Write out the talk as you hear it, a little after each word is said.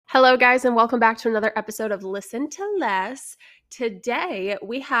Hello, guys, and welcome back to another episode of Listen to Less. Today,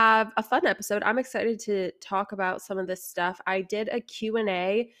 we have a fun episode. I'm excited to talk about some of this stuff. I did a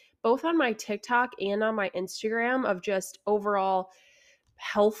Q&A both on my TikTok and on my Instagram of just overall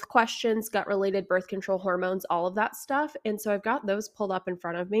health questions, gut-related, birth control, hormones, all of that stuff. And so I've got those pulled up in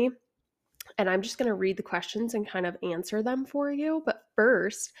front of me. And I'm just going to read the questions and kind of answer them for you. But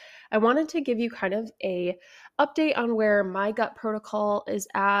first, I wanted to give you kind of a update on where my gut protocol is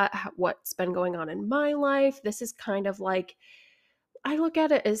at, what's been going on in my life. This is kind of like, I look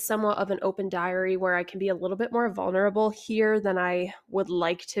at it as somewhat of an open diary where I can be a little bit more vulnerable here than I would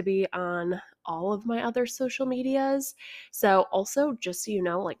like to be on all of my other social medias. So also, just so you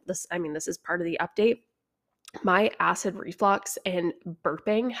know, like this is part of the update. My acid reflux and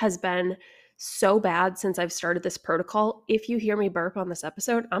burping has been so bad since I've started this protocol. If you hear me burp on this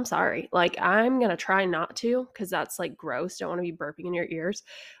episode, I'm sorry. Like, I'm going to try not to because that's like gross. Don't want to be burping in your ears.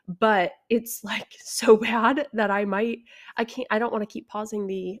 But it's like so bad that I don't want to keep pausing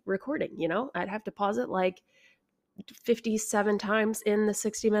the recording, I'd have to pause it like 57 times in the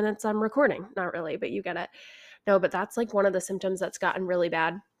 60 minutes I'm recording. Not really, but you get it. No, but that's like one of the symptoms that's gotten really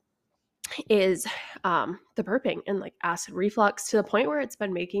bad is the burping and like acid reflux to the point where it's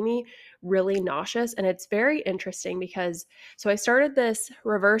been making me really nauseous. And it's very interesting because I started this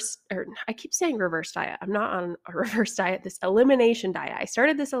I keep saying reverse diet. I'm not on a reverse diet, this elimination diet. I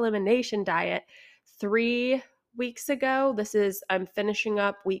started this elimination diet 3 weeks ago. I'm finishing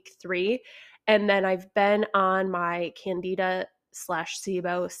up week 3. And then I've been on my Candida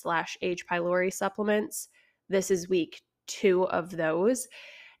 /SIBO /H. pylori supplements. This is week 2 of those.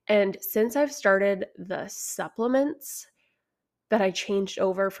 And since I've started the supplements that I changed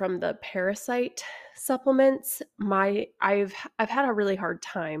over from the parasite supplements, I've had a really hard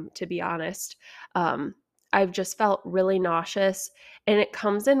time, to be honest. I've just felt really nauseous, and it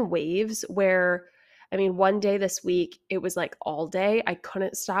comes in waves where, one day this week, it was like all day. I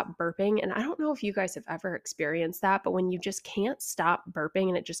couldn't stop burping. And I don't know if you guys have ever experienced that, but when you just can't stop burping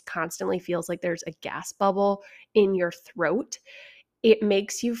and it just constantly feels like there's a gas bubble in your throat, it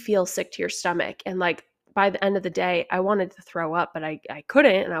makes you feel sick to your stomach. And like by the end of the day, I wanted to throw up, but I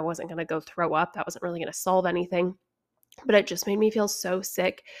couldn't, and I wasn't going to go throw up. That wasn't really going to solve anything, but it just made me feel so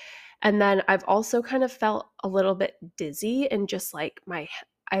sick. And then I've also kind of felt a little bit dizzy and just like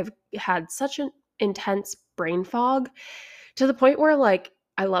I've had such an intense brain fog to the point where like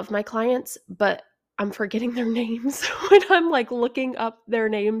I love my clients, but I'm forgetting their names when I'm like looking up their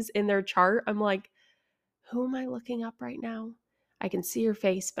names in their chart. I'm like, who am I looking up right now? I can see her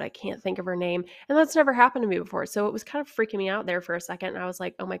face, but I can't think of her name. And that's never happened to me before. So it was kind of freaking me out there for a second. And I was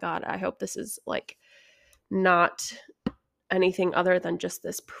like, oh my God, I hope this is like not anything other than just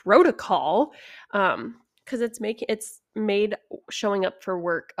this protocol. Because it's made showing up for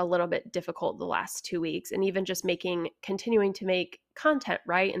work a little bit difficult the last 2 weeks, and even just continuing to make content,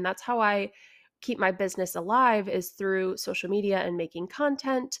 right? And that's how I keep my business alive, is through social media and making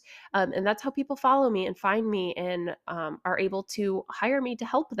content. And that's how people follow me and find me and are able to hire me to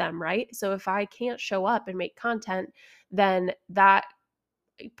help them, right? So if I can't show up and make content, then that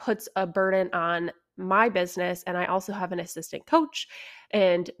puts a burden on my business. And I also have an assistant coach,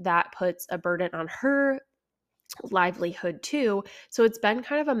 and that puts a burden on her livelihood too. So it's been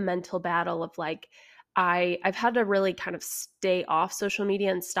kind of a mental battle of like, I've had to really kind of stay off social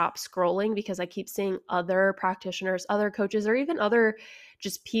media and stop scrolling because I keep seeing other practitioners, other coaches, or even other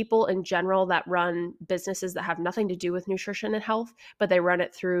just people in general that run businesses that have nothing to do with nutrition and health, but they run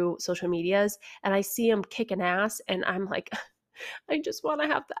it through social medias. And I see them kicking ass, and I'm like, I just want to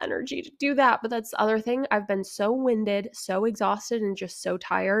have the energy to do that. But that's the other thing. I've been so winded, so exhausted, and just so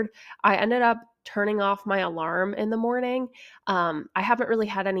tired. I ended up turning off my alarm in the morning. I haven't really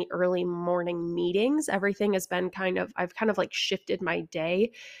had any early morning meetings. Everything has been I've kind of like shifted my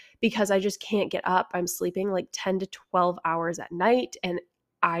day because I just can't get up. I'm sleeping like 10 to 12 hours at night, and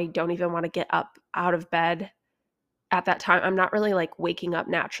I don't even want to get up out of bed at that time. I'm not really like waking up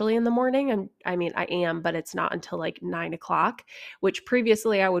naturally in the morning. I am, but it's not until like 9 o'clock, which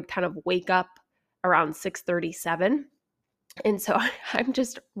previously I would kind of wake up around 6:37. And so I'm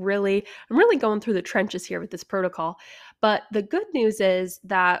really going through the trenches here with this protocol. But the good news is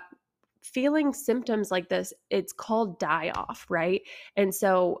that feeling symptoms like this, it's called die off, right? And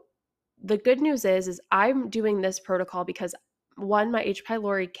so the good news is I'm doing this protocol because, one, my H.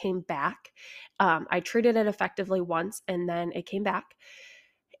 pylori came back. I treated it effectively once, and then it came back.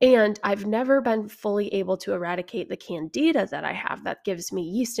 And I've never been fully able to eradicate the candida that I have that gives me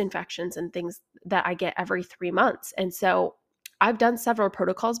yeast infections and things that I get every 3 months. And so I've done several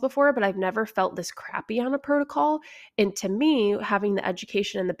protocols before, but I've never felt this crappy on a protocol. And to me, having the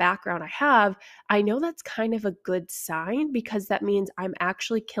education and the background I have, I know that's kind of a good sign because that means I'm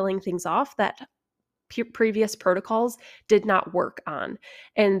actually killing things off that previous protocols did not work on.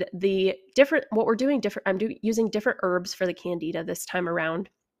 And what we're doing different, using different herbs for the candida this time around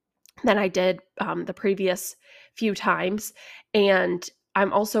than I did the previous few times. And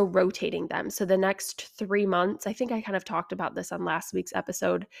I'm also rotating them. So the next 3 months, I think I kind of talked about this on last week's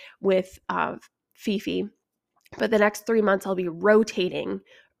episode with Fifi, but the next 3 months I'll be rotating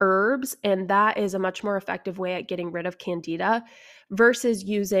herbs, and that is a much more effective way at getting rid of candida versus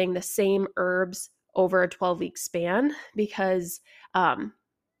using the same herbs over a 12-week span, because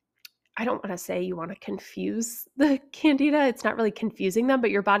I don't want to say you want to confuse the candida. It's not really confusing them, but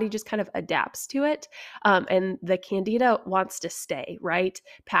your body just kind of adapts to it. And the candida wants to stay, right?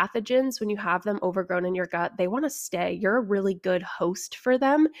 Pathogens, when you have them overgrown in your gut, they want to stay. You're a really good host for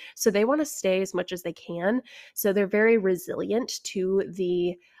them. So they want to stay as much as they can. So they're very resilient to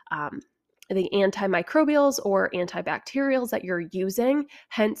the antimicrobials or antibacterials that you're using,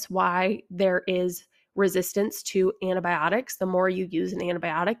 hence why there is resistance to antibiotics. The more you use an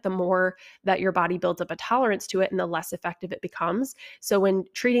antibiotic, the more that your body builds up a tolerance to it and the less effective it becomes. So when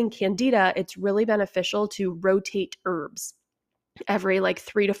treating candida, it's really beneficial to rotate herbs every like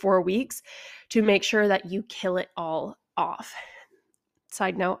 3 to 4 weeks to make sure that you kill it all off.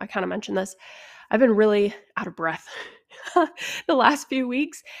 Side note, I kind of mentioned this. I've been really out of breath the last few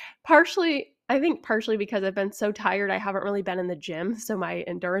weeks. I think partially because I've been so tired. I haven't really been in the gym. So my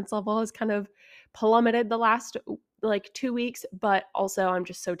endurance level has kind of plummeted the last like 2 weeks. But also I'm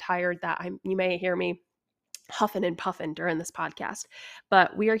just so tired that you may hear me huffing and puffing during this podcast.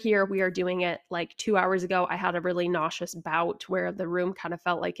 But we are here. We are doing it. Like 2 hours ago, I had a really nauseous bout where the room kind of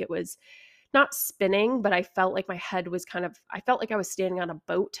felt like it was not spinning, but I felt like my head was I felt like I was standing on a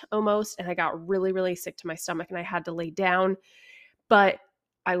boat almost, and I got really, really sick to my stomach and I had to lay down. But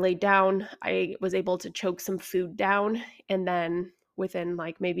I laid down, I was able to choke some food down, and then within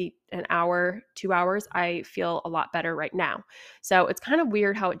like maybe an hour, 2 hours, I feel a lot better right now. So it's kind of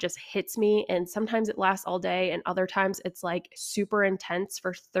weird how it just hits me, and sometimes it lasts all day and other times it's like super intense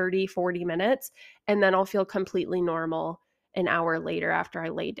for 30, 40 minutes, and then I'll feel completely normal an hour later after I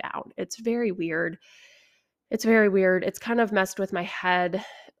lay down. It's very weird. It's very weird. It's kind of messed with my head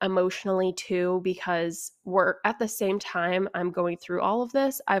emotionally too, because we're at the same time I'm going through all of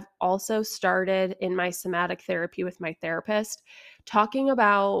this. I've also started in my somatic therapy with my therapist talking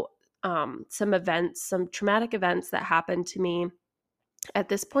about some traumatic events that happened to me at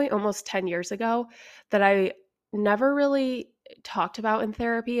this point almost 10 years ago that I never really talked about in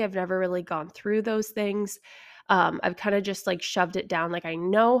therapy. I've never really gone through those things. I've kind of just like shoved it down. Like I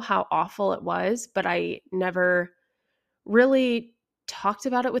know how awful it was, but I never really talked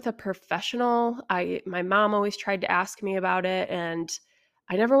about it with a professional. My mom always tried to ask me about it, and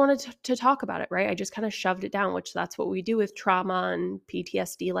I never wanted to talk about it, right? I just kind of shoved it down, which that's what we do with trauma and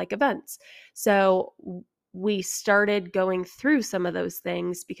PTSD like events. So we started going through some of those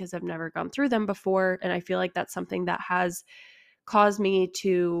things because I've never gone through them before. And I feel like that's something that has caused me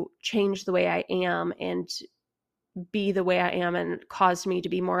to change the way I am and be the way I am, and caused me to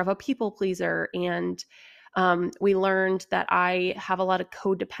be more of a people pleaser. And we learned that I have a lot of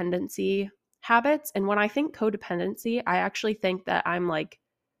codependency habits. And when I think codependency, I actually think that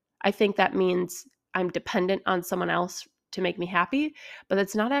I think that means I'm dependent on someone else to make me happy, but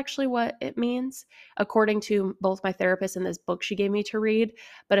that's not actually what it means, according to both my therapist and this book she gave me to read.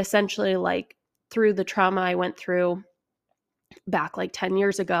 But essentially, like through the trauma I went through back like 10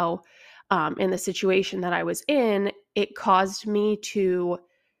 years ago, in the situation that I was in, it caused me to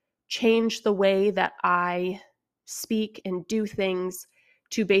change the way that I speak and do things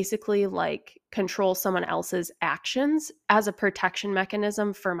to basically like control someone else's actions as a protection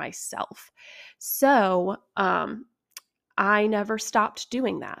mechanism for myself. So, I never stopped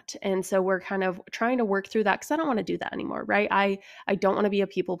doing that. And so we're kind of trying to work through that because I don't want to do that anymore, right? I don't want to be a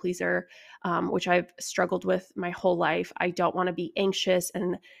people pleaser, which I've struggled with my whole life. I don't want to be anxious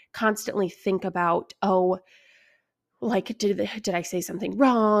and constantly think about, oh, like, did I say something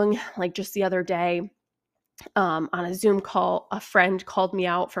wrong? Like just the other day, on a Zoom call, a friend called me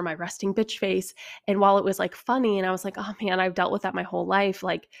out for my resting bitch face. And while it was like funny, and I was like, oh man, I've dealt with that my whole life.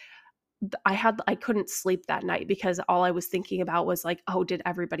 Like I couldn't sleep that night because all I was thinking about was like, oh, did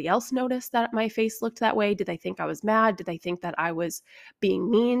everybody else notice that my face looked that way? Did they think I was mad? Did they think that I was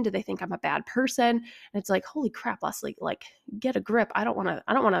being mean? Did they think I'm a bad person? And it's like, holy crap, Leslie, like get a grip. I don't want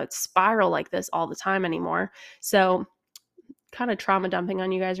to spiral like this all the time anymore. So kind of trauma dumping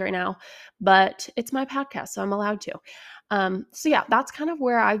on you guys right now, but it's my podcast, so I'm allowed to. So yeah, that's kind of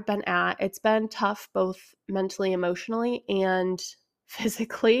where I've been at. It's been tough both mentally, emotionally, and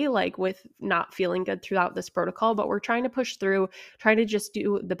physically, like with not feeling good throughout this protocol, but we're trying to push through, trying to just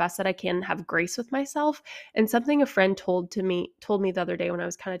do the best that I can, have grace with myself. And something a friend told me the other day when I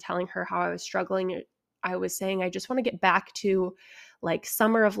was kind of telling her how I was struggling, I was saying I just want to get back to like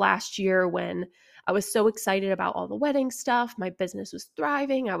summer of last year when I was so excited about all the wedding stuff. My business was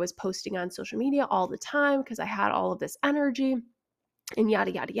thriving. I was posting on social media all the time because I had all of this energy and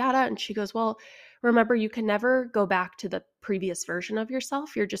yada, yada, yada. And she goes, well, remember, you can never go back to the previous version of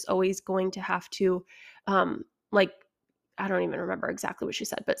yourself. You're just always going to have to, like, I don't even remember exactly what she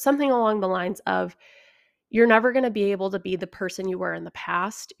said, but something along the lines of, you're never going to be able to be the person you were in the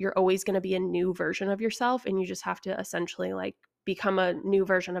past. You're always going to be a new version of yourself. And you just have to essentially like become a new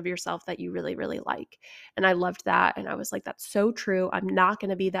version of yourself that you really, really like. And I loved that. And I was like, that's so true. I'm not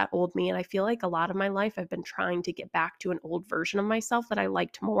going to be that old me. And I feel like a lot of my life, I've been trying to get back to an old version of myself that I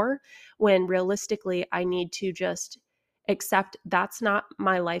liked more, when realistically, I need to just accept that's not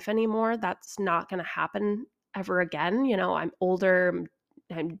my life anymore. That's not going to happen ever again. You know, I'm older,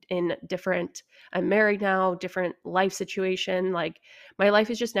 I'm in different, I'm married now, different life situation. Like my life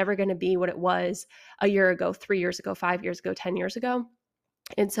is just never going to be what it was a year ago, 3 years ago, 5 years ago, 10 years ago.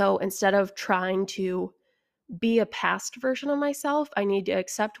 And so instead of trying to be a past version of myself, I need to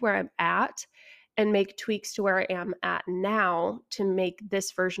accept where I'm at and make tweaks to where I am at now to make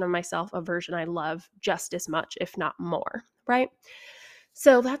this version of myself a version I love just as much, if not more, right?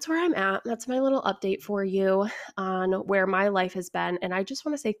 So that's where I'm at. That's my little update for you on where my life has been. And I just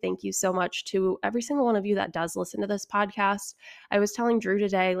want to say thank you so much to every single one of you that does listen to this podcast. I was telling Drew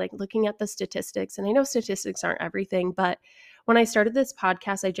today, like looking at the statistics, and I know statistics aren't everything, but when I started this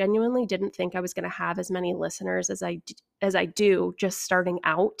podcast, I genuinely didn't think I was going to have as many listeners as I do just starting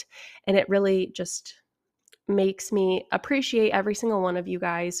out. And it really just makes me appreciate every single one of you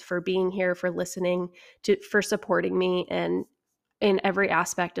guys for being here, for listening, for supporting me, and in every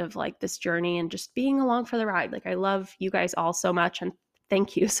aspect of like this journey and just being along for the ride. Like I love you guys all so much, and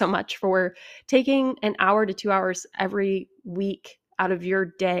thank you so much for taking an hour to 2 hours every week out of your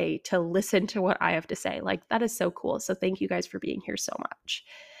day to listen to what I have to say. Like that is so cool. So thank you guys for being here so much.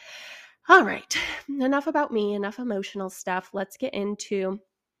 All right, enough about me, enough emotional stuff. Let's get into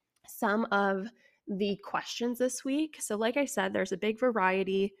some of the questions this week. So like I said, there's a big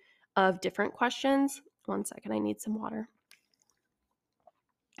variety of different questions. One second, I need some water.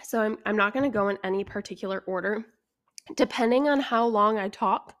 So I'm not going to go in any particular order. Depending on how long I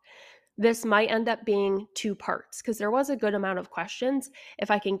talk, this might end up being 2 parts because there was a good amount of questions. If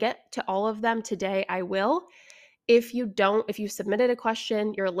I can get to all of them today, I will. If you submitted a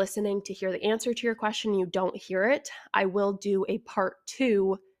question, you're listening to hear the answer to your question, you don't hear it, I will do a part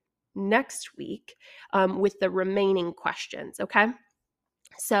 2 next week with the remaining questions, okay?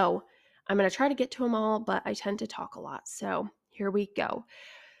 So I'm going to try to get to them all, but I tend to talk a lot. So here we go.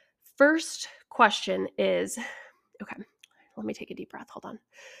 First question is, okay, let me take a deep breath. Hold on.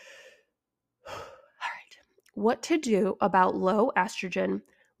 All right. What to do about low estrogen,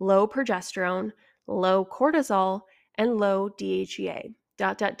 low progesterone, low cortisol, and low DHEA? ...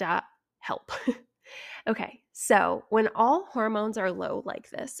 Help. Okay. So when all hormones are low like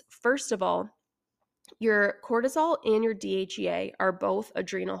this, first of all, your cortisol and your DHEA are both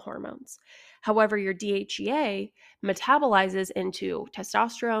adrenal hormones. However, your DHEA metabolizes into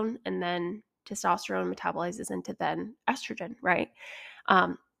testosterone, and then testosterone metabolizes into then estrogen, right?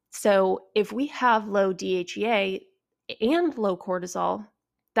 So if we have low DHEA and low cortisol,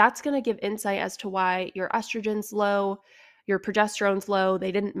 that's going to give insight as to why your estrogen's low, your progesterone's low.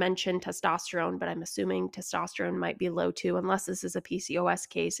 They didn't mention testosterone, but I'm assuming testosterone might be low too, unless this is a PCOS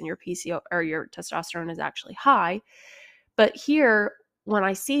case and your your testosterone is actually high. But here, when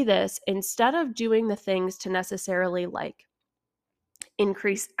I see this, instead of doing the things to necessarily like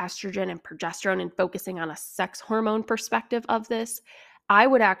increase estrogen and progesterone and focusing on a sex hormone perspective of this, I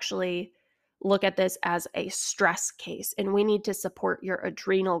would actually look at this as a stress case. And we need to support your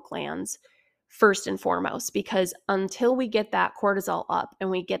adrenal glands first and foremost, because until we get that cortisol up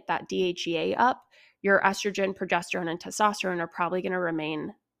and we get that DHEA up, your estrogen, progesterone, and testosterone are probably going to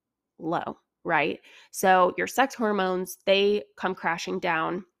remain low, right? So your sex hormones, they come crashing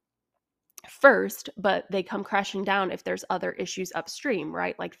down first, but they come crashing down if there's other issues upstream,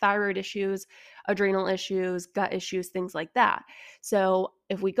 right? Like thyroid issues, adrenal issues, gut issues, things like that. So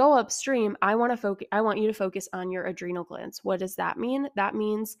if we go upstream, I want you to focus on your adrenal glands. What does that mean? That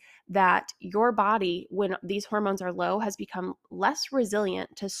means that your body, when these hormones are low, has become less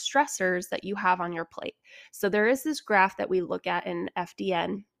resilient to stressors that you have on your plate. So there is this graph that we look at in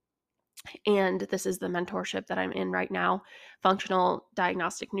FDN And this is the mentorship that I'm in right now, Functional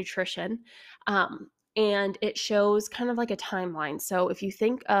Diagnostic Nutrition. And it shows kind of like a timeline. So if you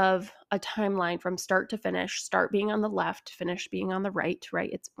think of a timeline from start to finish, start being on the left, finish being on the right, right?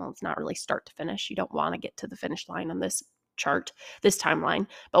 It's not really start to finish. You don't want to get to the finish line on this chart, this timeline.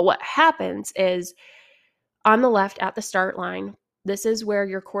 But what happens is on the left at the start line, this is where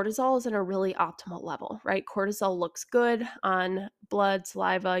your cortisol is in a really optimal level, right? Cortisol looks good on blood,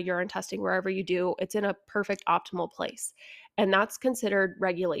 saliva, urine testing, wherever you do. It's in a perfect optimal place. And that's considered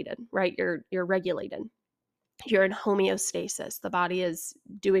regulated, right? You're regulated. You're in homeostasis. The body is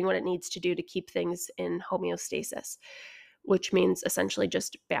doing what it needs to do to keep things in homeostasis, which means essentially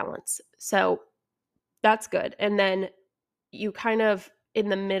just balance. So that's good. And then you kind of in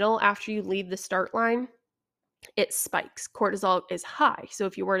the middle after you leave the start line, it spikes. Cortisol is high. So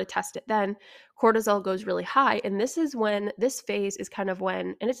if you were to test it then, cortisol goes really high. And this is when this phase is kind of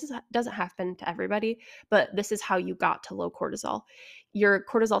when, and it doesn't happen to everybody, but this is how you got to low cortisol. Your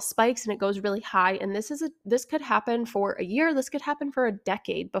cortisol spikes and it goes really high. And this could happen for a year. This could happen for a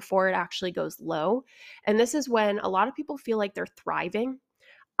decade before it actually goes low. And this is when a lot of people feel like they're thriving.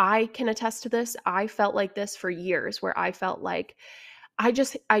 I can attest to this. I felt like this for years where I felt like I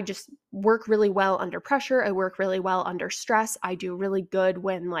just work really well under pressure. I work really well under stress. I do really good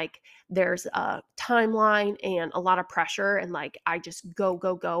when like there's a timeline and a lot of pressure and like I just go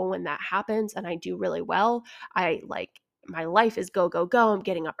when that happens and I do really well. I like my life is go go go. I'm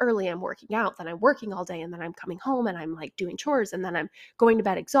getting up early, I'm working out, then I'm working all day and then I'm coming home and I'm like doing chores and then I'm going to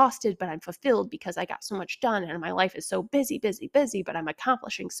bed exhausted, but I'm fulfilled because I got so much done and my life is so busy, but I'm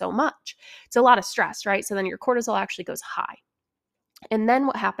accomplishing so much. It's a lot of stress, right? So then your cortisol actually goes high. And then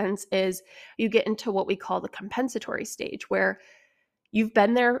what happens is you get into what we call the compensatory stage, where you've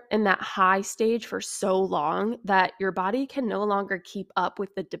been there in that high stage for so long that your body can no longer keep up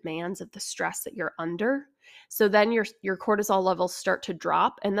with the demands of the stress that you're under. So then your cortisol levels start to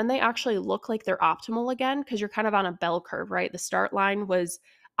drop and then they actually look like they're optimal again because you're kind of on a bell curve, right? The start line was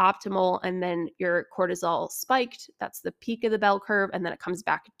optimal and then your cortisol spiked. That's the peak of the bell curve and then it comes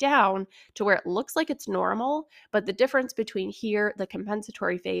back down to where it looks like it's normal, but the difference between here, the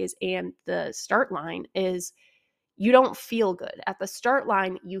compensatory phase and the start line is you don't feel good. At the start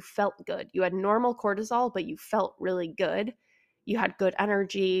line, you felt good. You had normal cortisol, but you felt really good. You had good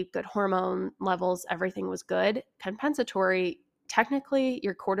energy, good hormone levels, everything was good. Compensatory, technically,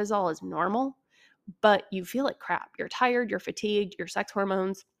 your cortisol is normal, but you feel like crap. You're tired, you're fatigued, your sex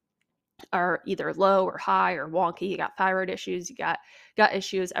hormones are either low or high or wonky. You got thyroid issues, you got gut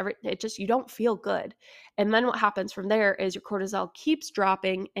issues, you don't feel good. And then what happens from there is your cortisol keeps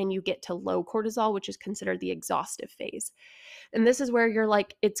dropping and you get to low cortisol, which is considered the exhaustive phase. And this is where you're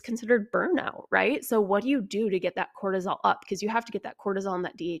like, it's considered burnout, right? So what do you do to get that cortisol up? Because you have to get that cortisol and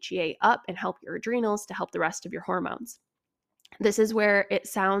that DHEA up and help your adrenals to help the rest of your hormones. This is where it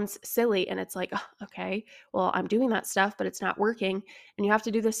sounds silly and it's like, oh, okay, well, I'm doing that stuff, but it's not working. And you have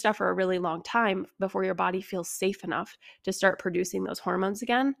to do this stuff for a really long time before your body feels safe enough to start producing those hormones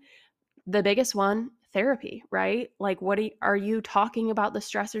again. The biggest one, therapy, right? Like, are you talking about the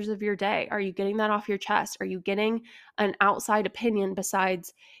stressors of your day? Are you getting that off your chest? Are you getting an outside opinion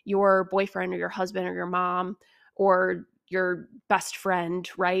besides your boyfriend or your husband or your mom or your best friend,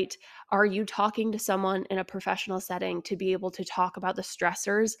 right? Are you talking to someone in a professional setting to be able to talk about the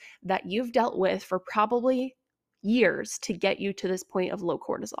stressors that you've dealt with for probably years to get you to this point of low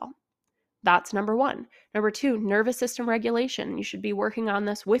cortisol? That's number one. Number two, nervous system regulation. You should be working on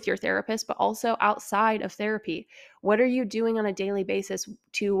this with your therapist, but also outside of therapy. What are you doing on a daily basis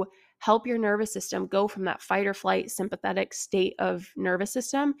to help your nervous system go from that fight or flight sympathetic state of nervous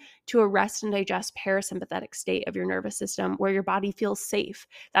system to a rest and digest parasympathetic state of your nervous system where your body feels safe?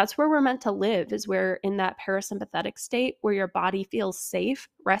 That's where we're meant to live, is where in that parasympathetic state where your body feels safe,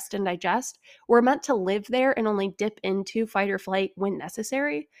 rest and digest. We're meant to live there and only dip into fight or flight when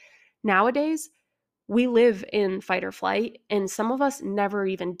necessary. Nowadays, we live in fight or flight, and some of us never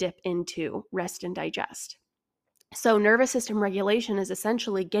even dip into rest and digest. So, nervous system regulation is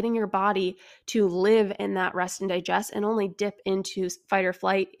essentially getting your body to live in that rest and digest and only dip into fight or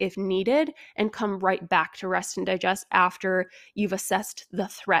flight if needed and come right back to rest and digest after you've assessed the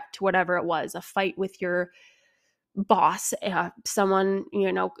threat, whatever it was, a fight with your boss, someone,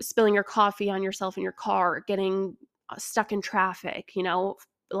 spilling your coffee on yourself in your car, getting stuck in traffic,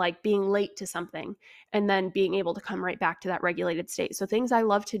 like being late to something, and then being able to come right back to that regulated state. So things I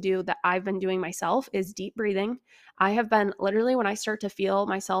love to do that I've been doing myself is deep breathing. I have been literally, when I start to feel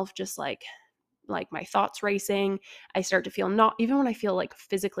myself just like like my thoughts racing. I start to feel not even when I feel like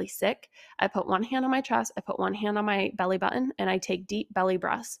physically sick, I put one hand on my chest, I put one hand on my belly button, and I take deep belly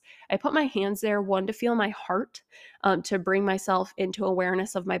breaths. I put my hands there, one, to feel my heart, to bring myself into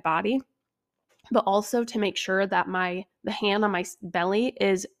awareness of my body, but also to make sure that the hand on my belly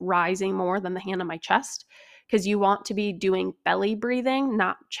is rising more than the hand on my chest, because you want to be doing belly breathing,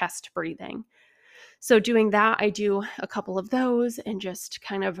 not chest breathing. So doing that, I do a couple of those and just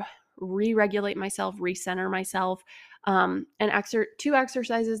kind of re-regulate myself, recenter myself. And two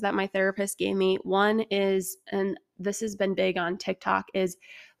exercises that my therapist gave me. One is, and this has been big on TikTok, is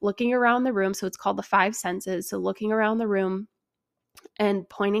looking around the room. So it's called the five senses. So looking around the room and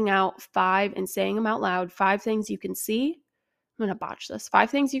pointing out five and saying them out loud, five things you can see. I'm going to botch this.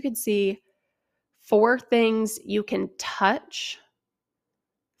 Five things you can see, four things you can touch,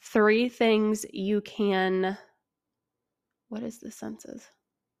 three things you can, what is the senses?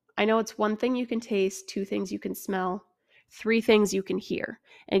 I know it's one thing you can taste, two things you can smell, three things you can hear.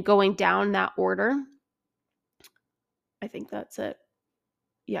 And going down that order, I think that's it.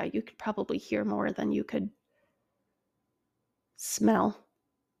 Yeah, you could probably hear more than you could smell.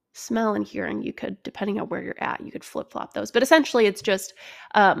 Smell and hearing, you could, depending on where you're at, you could flip-flop those. But essentially it's just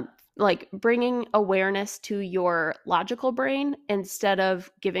like bringing awareness to your logical brain instead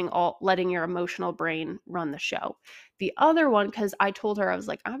of letting your emotional brain run the show. The other one, because I told her, I was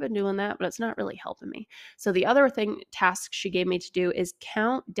like, I've been doing that, but it's not really helping me. So the other task she gave me to do is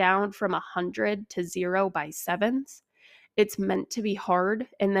count down from 100 to 0 by sevens. It's meant to be hard.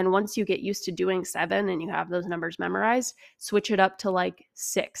 And then once you get used to doing 7 and you have those numbers memorized, switch it up to like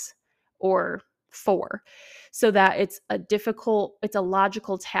 6 or 4, so that it's a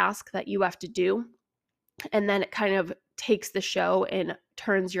logical task that you have to do. And then it kind of takes the show and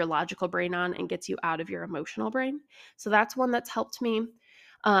turns your logical brain on and gets you out of your emotional brain. So that's one that's helped me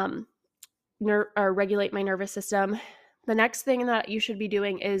regulate my nervous system. The next thing that you should be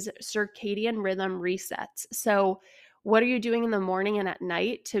doing is circadian rhythm resets. So what are you doing in the morning and at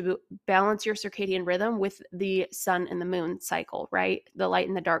night to balance your circadian rhythm with the sun and the moon cycle, right? The light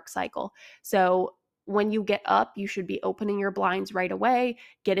and the dark cycle. So when you get up, you should be opening your blinds right away,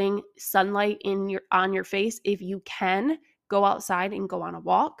 getting sunlight on your face. If you can, go outside and go on a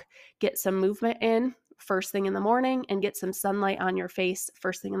walk, get some movement in first thing in the morning, and get some sunlight on your face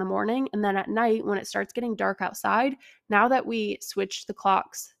first thing in the morning. And then at night, when it starts getting dark outside, now that we switched the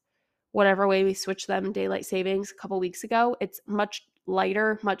clocks, whatever way we switched them, daylight savings a couple weeks ago, it's much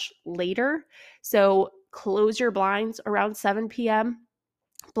lighter, much later. So close your blinds around 7 p.m.,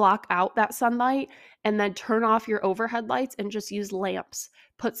 block out that sunlight, and then turn off your overhead lights and just use lamps.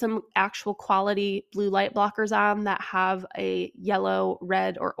 Put some actual quality blue light blockers on that have a yellow,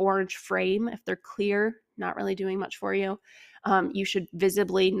 red, or orange frame. If they're clear, not really doing much for you. You should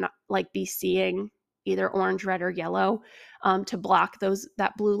visibly not be seeing either orange, red, or yellow to block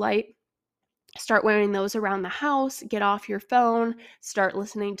that blue light. Start wearing those around the house, get off your phone, start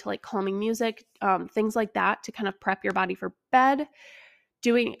listening to calming music, things like that to kind of prep your body for bed.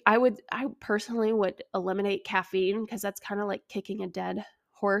 I personally would eliminate caffeine, because that's kind of like kicking a dead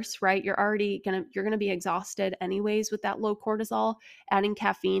horse, right? You're going to be exhausted anyways with that low cortisol. Adding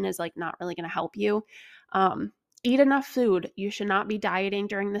caffeine is not really going to help you. Eat enough food. You should not be dieting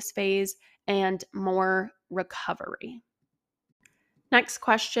during this phase, and more recovery. Next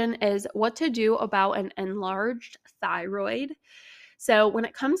question is what to do about an enlarged thyroid. So when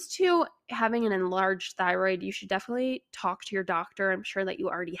it comes to having an enlarged thyroid, you should definitely talk to your doctor. I'm sure that you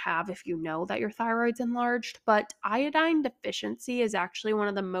already have if you know that your thyroid's enlarged, but iodine deficiency is actually one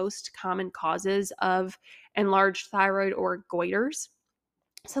of the most common causes of enlarged thyroid or goiters.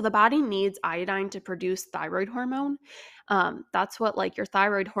 So the body needs iodine to produce thyroid hormone. That's what your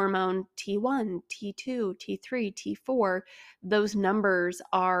thyroid hormone T1, T2, T3, T4, those numbers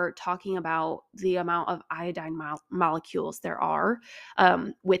are talking about the amount of iodine molecules there are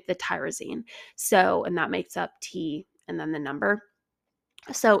with the tyrosine. So, and that makes up T and then the number.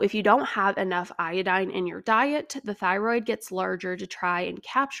 So if you don't have enough iodine in your diet, the thyroid gets larger to try and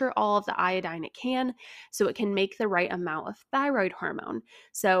capture all of the iodine it can, so it can make the right amount of thyroid hormone.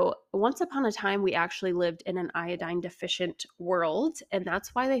 So once upon a time, we actually lived in an iodine deficient world, and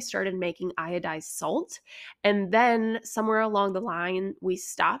that's why they started making iodized salt. And then somewhere along the line, we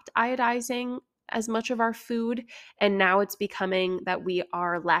stopped iodizing as much of our food, and now it's becoming that we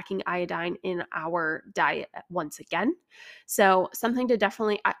are lacking iodine in our diet once again. So something to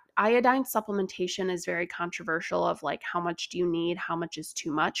definitely, iodine supplementation is very controversial of how much do you need, how much is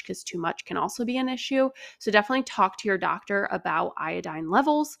too much, because too much can also be an issue. So definitely talk to your doctor about iodine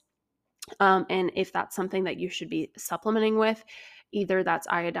levels. And if that's something that you should be supplementing with. either that's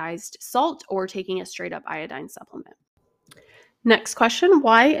iodized salt or taking a straight up iodine supplement. Next question,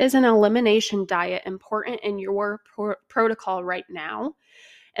 why is an elimination diet important in your protocol right now?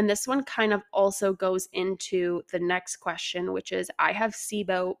 And this one kind of also goes into the next question, which is, I have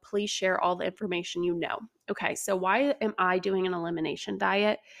SIBO. Please share all the information you know. Okay, so why am I doing an elimination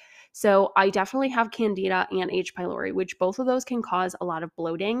diet? So I definitely have Candida and H. pylori, which both of those can cause a lot of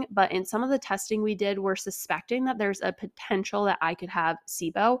bloating. But in some of the testing we did, we're suspecting that there's a potential that I could have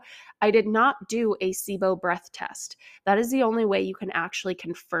SIBO. I did not do a SIBO breath test. That is the only way you can actually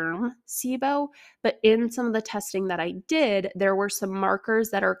confirm SIBO. But in some of the testing that I did, there were some markers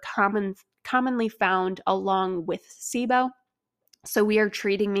that are commonly found along with SIBO. So we are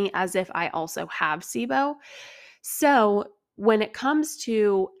treating me as if I also have SIBO. So when it comes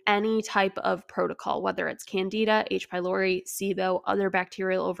to any type of protocol, whether it's Candida, H. pylori, SIBO, other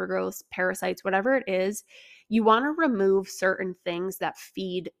bacterial overgrowths, parasites, whatever it is, you want to remove certain things that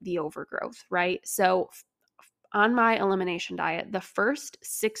feed the overgrowth, right? So on my elimination diet, the first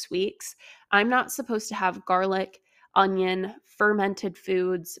 6 weeks, I'm not supposed to have garlic, onion, fermented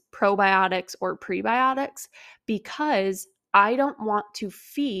foods, probiotics, or prebiotics because I don't want to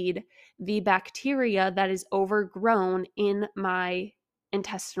feed the bacteria that is overgrown in my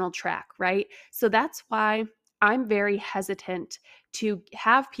intestinal tract, right? So that's why I'm very hesitant to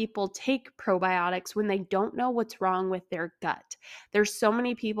have people take probiotics when they don't know what's wrong with their gut. There's so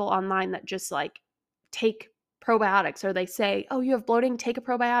many people online that just like take probiotics, or they say, "Oh, you have bloating, take a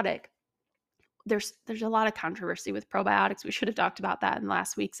probiotic." There's a lot of controversy with probiotics. We should have talked about that in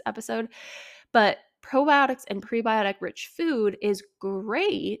last week's episode. But probiotics and prebiotic rich food is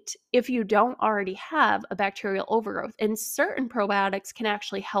great if you don't already have a bacterial overgrowth. And certain probiotics can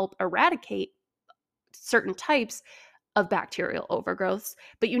actually help eradicate certain types of bacterial overgrowths,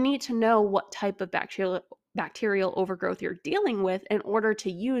 but you need to know what type of bacterial overgrowth you're dealing with in order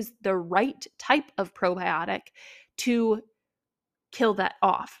to use the right type of probiotic to kill that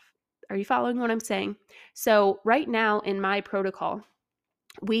off. Are you following what I'm saying? So right now in my protocol,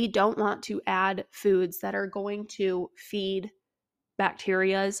 we don't want to add foods that are going to feed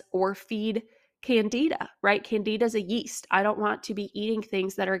bacterias or feed candida, right? Candida is a yeast. I don't want to be eating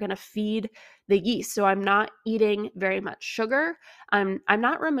things that are going to feed the yeast. So I'm not eating very much sugar. I'm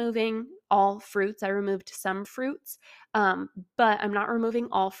not removing all fruits. I removed some fruits, but I'm not removing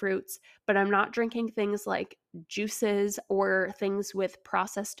all fruits. But I'm not drinking things like juices or things with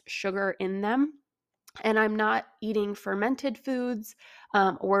processed sugar in them. And I'm not eating fermented foods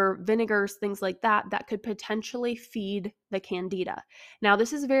or vinegars, things like that, that could potentially feed the candida. Now,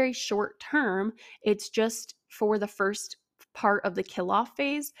 this is very short term. It's just for the first part of the kill off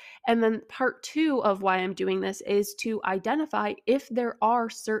phase. And then part 2 of why I'm doing this is to identify if there are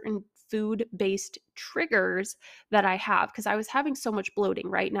certain food-based triggers that I have, because I was having so much bloating,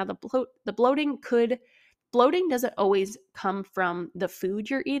 right? Now, bloating doesn't always come from the food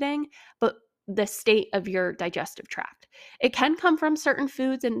you're eating, but the state of your digestive tract. It can come from certain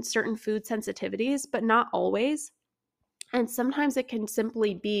foods and certain food sensitivities, but not always. And sometimes it can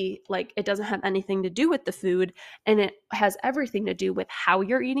simply be like it doesn't have anything to do with the food, and it has everything to do with how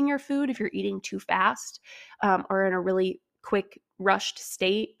you're eating your food. If you're eating too fast or in a really quick, rushed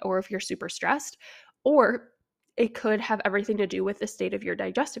state, or if you're super stressed, or it could have everything to do with the state of your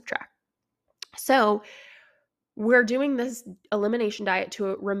digestive tract. So, we're doing this elimination diet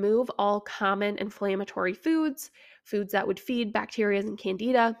to remove all common inflammatory foods that would feed bacteria and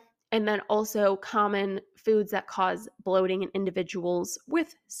candida, and then also common foods that cause bloating in individuals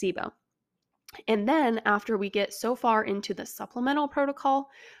with SIBO. And then after we get so far into the supplemental protocol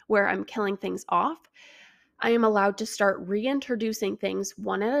where I'm killing things off, I am allowed to start reintroducing things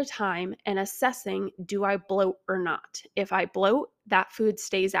one at a time and assessing, do I bloat or not? If I bloat, that food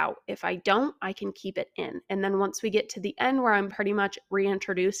stays out. If I don't, I can keep it in. And then once we get to the end where I'm pretty much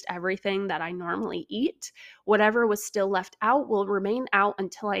reintroduced everything that I normally eat, whatever was still left out will remain out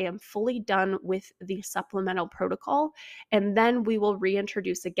until I am fully done with the supplemental protocol. And then we will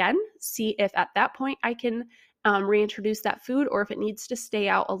reintroduce again, see if at that point I can reintroduce that food, or if it needs to stay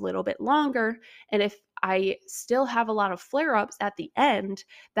out a little bit longer. And if I still have a lot of flare-ups at the end,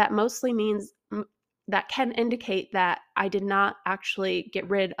 that mostly means that can indicate that I did not actually get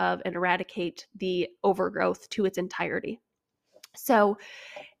rid of and eradicate the overgrowth to its entirety. So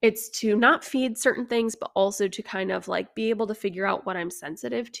it's to not feed certain things, but also to kind of like be able to figure out what I'm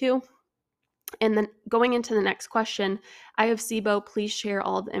sensitive to. And then going into the next question, I have SIBO. Please share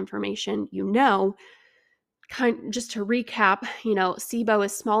all the information you know. Just to recap, SIBO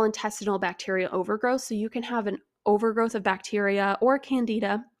is small intestinal bacterial overgrowth. So you can have an overgrowth of bacteria or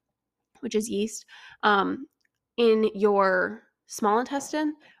candida, which is yeast, in your small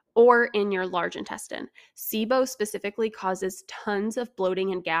intestine or in your large intestine. SIBO specifically causes tons of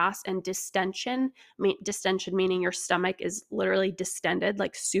bloating and gas and distension. Distension meaning your stomach is literally distended,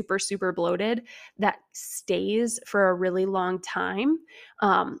 like super, super bloated, that stays for a really long time,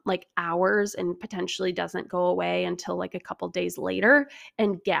 like hours, and potentially doesn't go away until like a couple days later,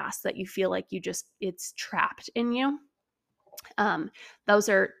 and gas that you feel like it's trapped in you.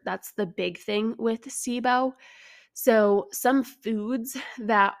 That's the big thing with SIBO. So some foods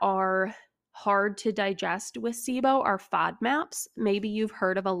that are hard to digest with SIBO are FODMAPs. Maybe you've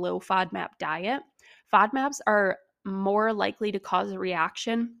heard of a low FODMAP diet. FODMAPs are more likely to cause a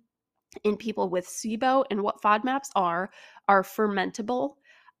reaction in people with SIBO, and what FODMAPs are fermentable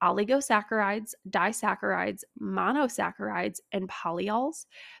oligosaccharides, disaccharides, monosaccharides, and polyols.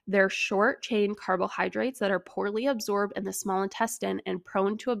 They're short chain carbohydrates that are poorly absorbed in the small intestine and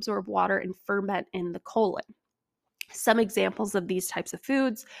prone to absorb water and ferment in the colon. Some examples of these types of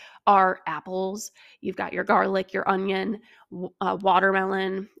foods are apples. You've got your garlic, your onion,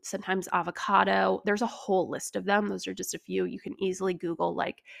 watermelon, sometimes avocado. There's a whole list of them. Those are just a few. You can easily Google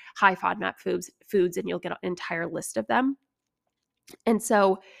like high FODMAP foods, and you'll get an entire list of them. And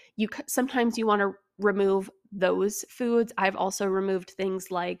so sometimes you want to remove those foods. I've also removed things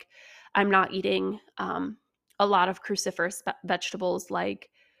like I'm not eating a lot of cruciferous vegetables like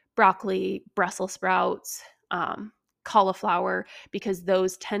broccoli, Brussels sprouts, cauliflower, because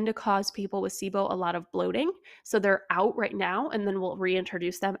those tend to cause people with SIBO a lot of bloating. So they're out right now, and then we'll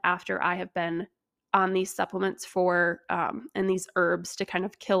reintroduce them after I have been on these supplements and these herbs to kind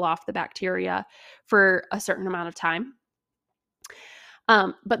of kill off the bacteria for a certain amount of time.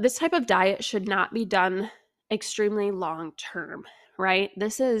 But this type of diet should not be done extremely long term, right?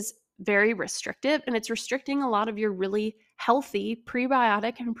 This is very restrictive, and it's restricting a lot of your really healthy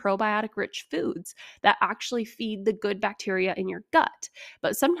prebiotic and probiotic rich foods that actually feed the good bacteria in your gut.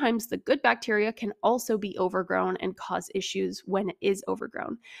 But sometimes the good bacteria can also be overgrown and cause issues when it is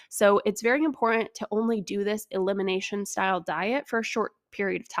overgrown. So it's very important to only do this elimination style diet for a short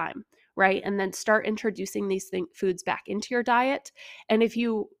period of time, right? And then start introducing these foods back into your diet. And if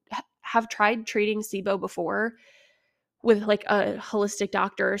you have tried treating SIBO before with like a holistic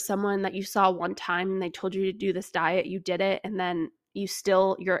doctor or someone that you saw one time and they told you to do this diet, you did it, and then it's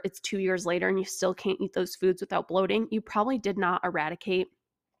 2 years later and you still can't eat those foods without bloating, you probably did not eradicate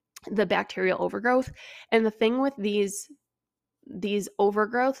the bacterial overgrowth. And the thing with these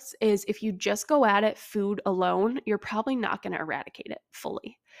overgrowths is if you just go at it food alone, you're probably not going to eradicate it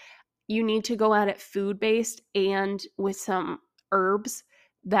fully. You need to go at it food-based and with some herbs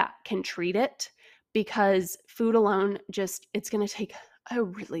that can treat it, because food alone it's going to take a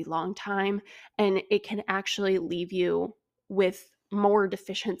really long time, and it can actually leave you with more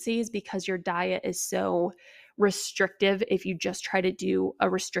deficiencies because your diet is so restrictive if you just try to do a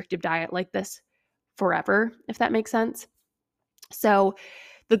restrictive diet like this forever, if that makes sense. So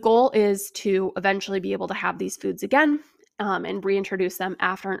the goal is to eventually be able to have these foods again, and reintroduce them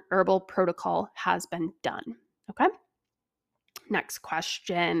after an herbal protocol has been done. Okay. Next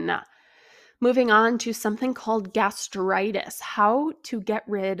question. Moving on to something called gastritis. How to get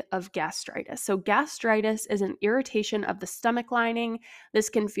rid of gastritis. So gastritis is an irritation of the stomach lining. This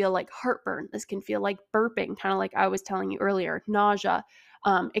can feel like heartburn. This can feel like burping, kind of like I was telling you earlier, nausea.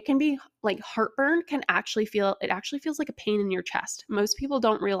 It can be like heartburn actually feels like a pain in your chest. Most people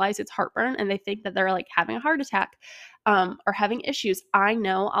don't realize it's heartburn, and they think that they're like having a heart attack or having issues. I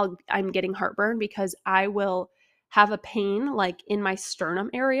know I'm getting heartburn because I will have a pain like in my sternum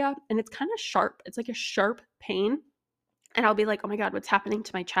area, and it's kind of sharp. It's like a sharp pain. And I'll be like, oh my God, what's happening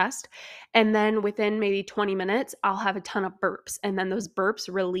to my chest? And then within maybe 20 minutes, I'll have a ton of burps. And then those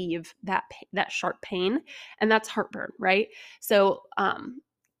burps relieve that sharp pain. And that's heartburn, right? So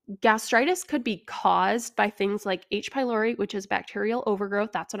gastritis could be caused by things like H. pylori, which is bacterial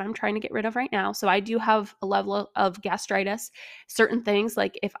overgrowth. That's what I'm trying to get rid of right now. So I do have a level of gastritis. Certain things,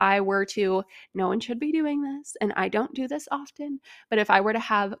 like if I were to, no one should be doing this, and I don't do this often, but if I were to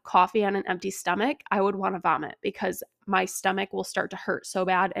have coffee on an empty stomach, I would want to vomit because my stomach will start to hurt so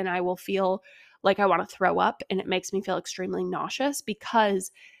bad and I will feel like I want to throw up, and it makes me feel extremely nauseous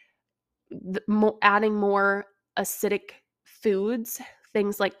because adding more acidic foods,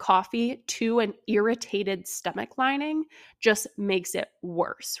 things like coffee, to an irritated stomach lining just makes it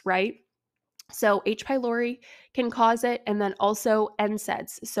worse, right? So H. pylori can cause it, and then also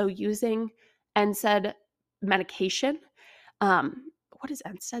NSAIDs. So using NSAID medication, what does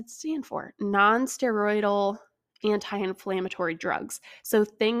NSAID stand for? Non-steroidal anti-inflammatory drugs. So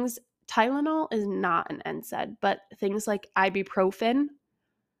Tylenol is not an NSAID, but things like ibuprofen,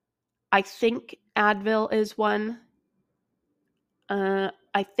 I think Advil is one.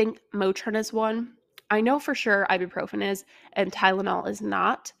 I think Motrin is one. I know for sure ibuprofen is, and Tylenol is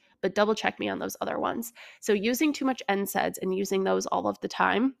not, but double check me on those other ones. So using too much NSAIDs and using those all of the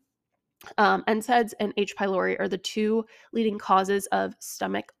time, NSAIDs and H. pylori are the two leading causes of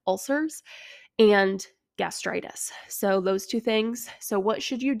stomach ulcers and gastritis. So those two things. So what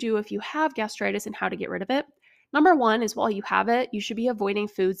should you do if you have gastritis and how to get rid of it? Number one is while you have it, you should be avoiding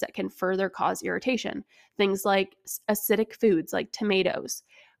foods that can further cause irritation. Things like acidic foods like tomatoes,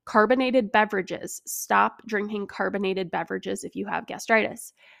 carbonated beverages. Stop drinking carbonated beverages if you have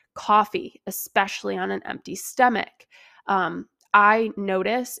gastritis. Coffee, especially on an empty stomach. I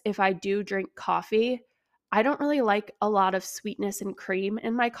notice if I do drink coffee, I don't really like a lot of sweetness and cream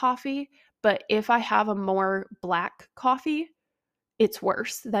in my coffee. But if I have a more black coffee, it's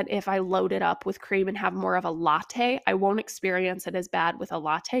worse than if I load it up with cream and have more of a latte. I won't experience it as bad with a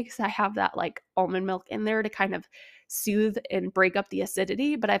latte because I have that like almond milk in there to kind of soothe and break up the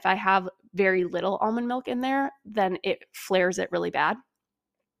acidity. But if I have very little almond milk in there, then it flares it really bad.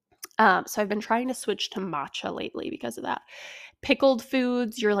 So I've been trying to switch to matcha lately because of that. Pickled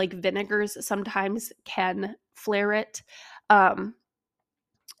foods, your like vinegars sometimes can flare it.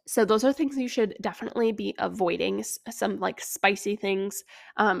 So those are things you should definitely be avoiding. Some like spicy things,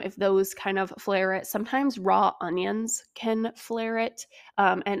 if those kind of flare it. Sometimes raw onions can flare it.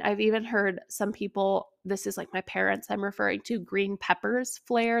 And I've even heard some people, this is like my parents I'm referring to, green peppers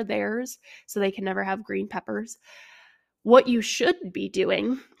flare theirs, so they can never have green peppers. What you should be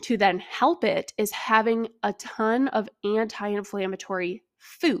doing to then help it is having a ton of anti-inflammatory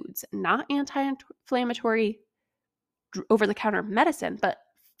foods, not anti-inflammatory over-the-counter medicine, but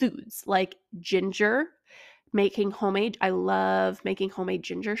foods like ginger, I love making homemade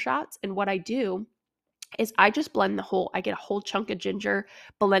ginger shots. And what I do is I just I get a whole chunk of ginger,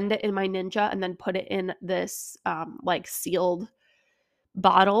 blend it in my Ninja, and then put it in this like sealed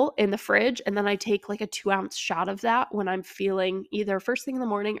bottle in the fridge. And then I take like a 2-ounce shot of that when I'm feeling either first thing in the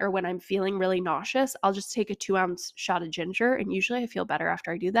morning or when I'm feeling really nauseous. I'll just take a 2-ounce shot of ginger. And usually I feel better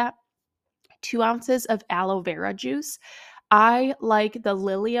after I do that. 2 ounces of aloe vera juice. I like the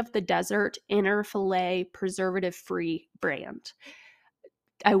Lily of the Desert Inner Filet preservative-free brand.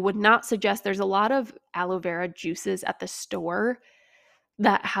 I would not suggest, there's a lot of aloe vera juices at the store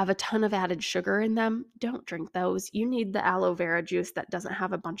that have a ton of added sugar in them. Don't drink those. You need the aloe vera juice that doesn't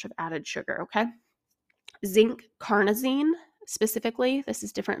have a bunch of added sugar, okay? Zinc carnosine specifically. This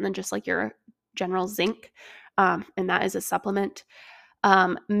is different than just like your general zinc, and that is a supplement.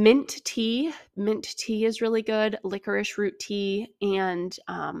 Mint tea is really good. Licorice root tea and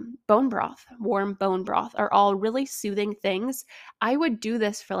bone broth, warm bone broth are all really soothing things. I would do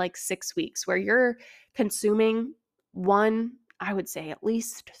this for like 6 weeks where you're consuming I would say at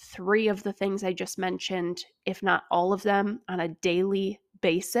least 3 of the things I just mentioned, if not all of them, on a daily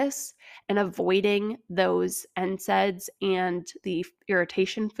basis, and avoiding those NSAIDs and the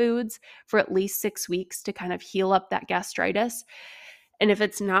irritation foods for at least 6 weeks to kind of heal up that gastritis. And if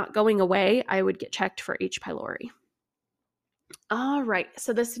it's not going away, I would get checked for H. pylori. All right.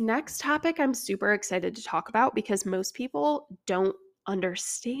 So this next topic I'm super excited to talk about because most people don't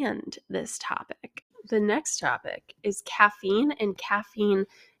understand this topic. The next topic is caffeine and caffeine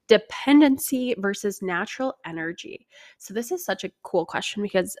dependency versus natural energy. So this is such a cool question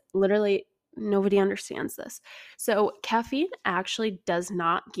because literally nobody understands this. So caffeine actually does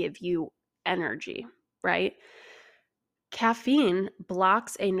not give you energy, right? Caffeine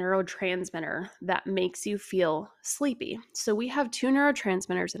blocks a neurotransmitter that makes you feel sleepy. So we have 2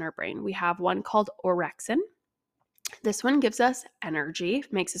 neurotransmitters in our brain. We have one called orexin. This one gives us energy,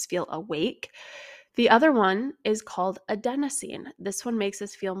 makes us feel awake. The other one is called adenosine. This one makes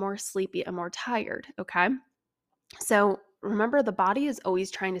us feel more sleepy and more tired, okay? So remember, the body is always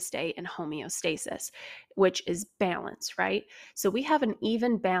trying to stay in homeostasis, which is balance, right? So we have an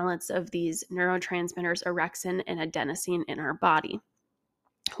even balance of these neurotransmitters, orexin and adenosine, in our body.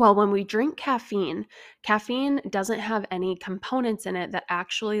 Well, when we drink caffeine doesn't have any components in it that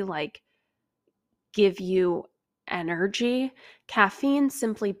actually like give you energy. Caffeine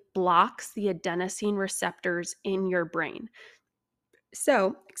simply blocks the adenosine receptors in your brain.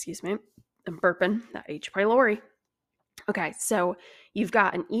 So, excuse me, I'm burping, that H. pylori. Okay, so you've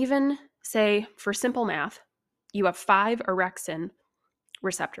got an even, say, for simple math, you have 5 orexin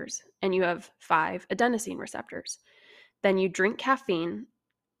receptors and you have 5 adenosine receptors. Then you drink caffeine.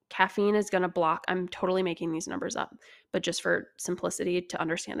 Caffeine is going to block, I'm totally making these numbers up, but just for simplicity to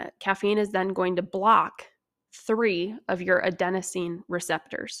understand it, caffeine is then going to block 3 of your adenosine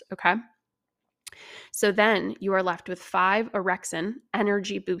receptors, okay? So then you are left with 5 orexin,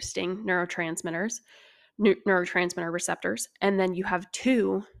 energy boosting neurotransmitters, neurotransmitter receptors, and then you have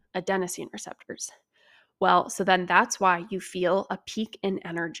 2 adenosine receptors. Well, so then that's why you feel a peak in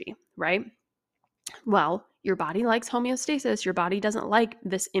energy, right? Well, your body likes homeostasis. Your body doesn't like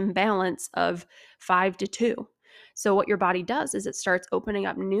this imbalance of 5 to 2. So what your body does is it starts opening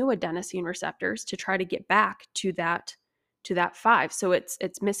up new adenosine receptors to try to get back to that 5. So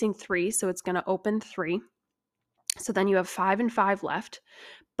it's missing 3, so it's going to open 3. So then you have 5 and 5 left.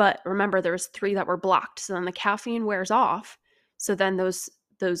 But remember, there was 3 that were blocked. So then the caffeine wears off. So then those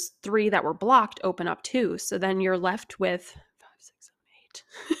 3 that were blocked open up too. So then you're left with 5, 6,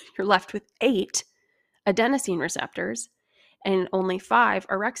 7, 8. You're left with 8 adenosine receptors and only 5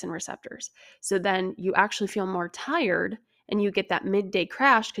 orexin receptors. So then you actually feel more tired and you get that midday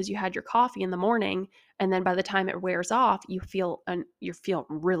crash because you had your coffee in the morning, and then by the time it wears off, you feel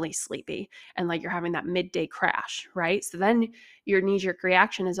really sleepy and like you're having that midday crash, right? So then your knee-jerk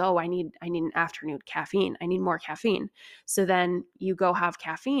reaction is, oh, I need an afternoon caffeine. I need more caffeine. So then you go have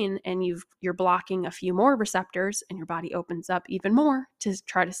caffeine and you're blocking a few more receptors, and your body opens up even more to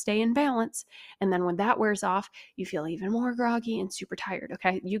try to stay in balance. And then when that wears off, you feel even more groggy and super tired.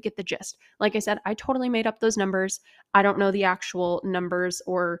 Okay, you get the gist. Like I said, I totally made up those numbers. I don't know the actual numbers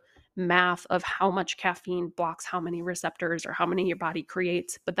or math of how much caffeine blocks how many receptors or how many your body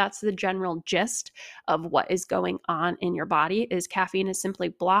creates, but that's the general gist of what is going on in your body. Is caffeine is simply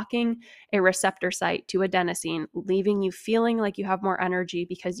blocking a receptor site to adenosine, leaving you feeling like you have more energy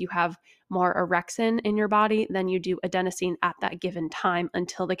because you have more orexin in your body than you do adenosine at that given time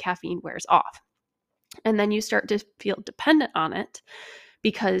until the caffeine wears off. And then you start to feel dependent on it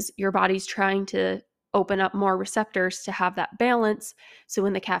because your body's trying to open up more receptors to have that balance. So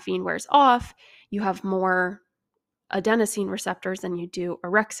when the caffeine wears off, you have more adenosine receptors than you do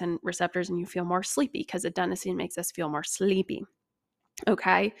orexin receptors, and you feel more sleepy because adenosine makes us feel more sleepy.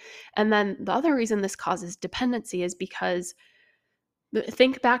 Okay. And then the other reason this causes dependency is because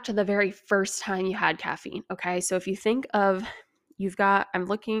think back to the very first time you had caffeine. Okay. So if you think of, I'm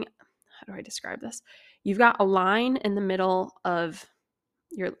looking, how do I describe this? You've got a line in the middle of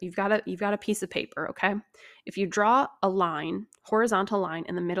you've got a piece of paper, okay? If you draw a line, horizontal line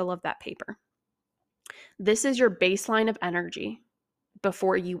in the middle of that paper, this is your baseline of energy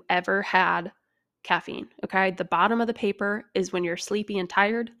before you ever had caffeine, okay? The bottom of the paper is when you're sleepy and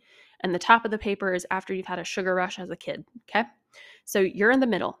tired, and the top of the paper is after you've had a sugar rush as a kid, okay? So you're in the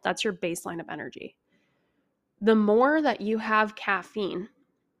middle. That's your baseline of energy. The more that you have caffeine,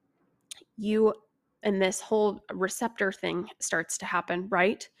 and this whole receptor thing starts to happen,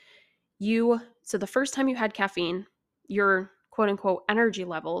 right? So the first time you had caffeine, your quote unquote energy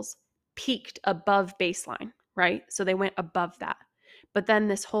levels peaked above baseline, right? So they went above that. But then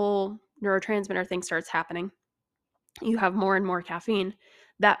this whole neurotransmitter thing starts happening. You have more and more caffeine.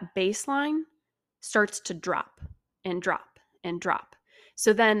 That baseline starts to drop and drop and drop.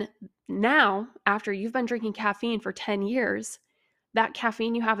 So then now, after you've been drinking caffeine for 10 years, that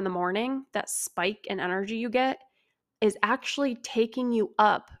caffeine you have in the morning, that spike in energy you get, is actually taking you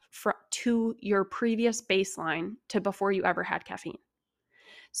up to your previous baseline to before you ever had caffeine.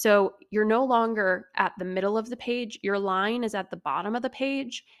 So you're no longer at the middle of the page. Your line is at the bottom of the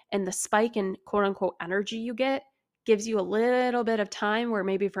page, and the spike in quote unquote energy you get gives you a little bit of time where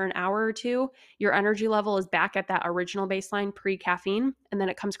maybe for an hour or two, your energy level is back at that original baseline pre-caffeine, and then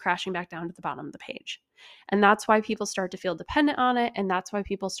it comes crashing back down to the bottom of the page. And that's why people start to feel dependent on it, and that's why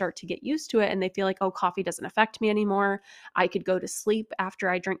people start to get used to it, and they feel like, oh, coffee doesn't affect me anymore. I could go to sleep after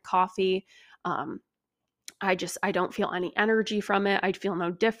I drink coffee. I don't feel any energy from it. I feel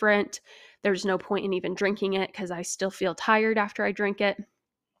no different. There's no point in even drinking it because I still feel tired after I drink it.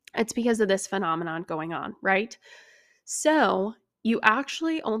 It's because of this phenomenon going on, right? So you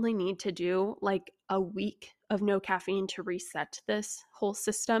actually only need to do like a week of no caffeine to reset this whole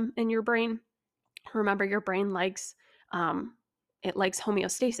system in your brain. Remember, your brain likes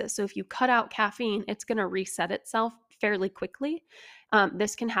homeostasis. So if you cut out caffeine, it's going to reset itself fairly quickly.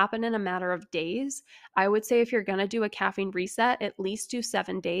 This can happen in a matter of days. I would say if you're going to do a caffeine reset, at least do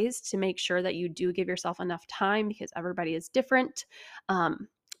 7 days to make sure that you do give yourself enough time because everybody is different.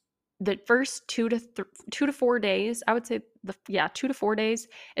 The first 2 to 4 days, I would say 2 to 4 days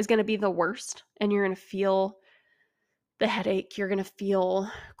is going to be the worst, and you're going to feel the headache, you're going to feel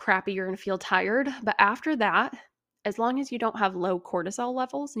crappy, you're going to feel tired. But after that, as long as you don't have low cortisol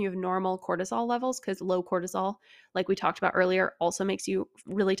levels and you have normal cortisol levels, because low cortisol, like we talked about earlier, also makes you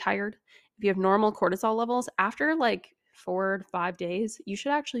really tired. If you have normal cortisol levels, after like 4 to 5 days, you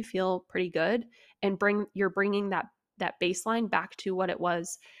should actually feel pretty good, and you're bringing that baseline back to what it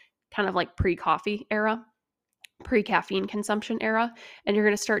was kind of like pre-coffee era, pre-caffeine consumption era, and you're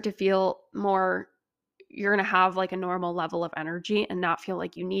going to start to feel more you're going to have like a normal level of energy and not feel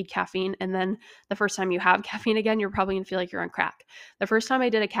like you need caffeine. And then the first time you have caffeine again, you're probably going to feel like you're on crack. The first time I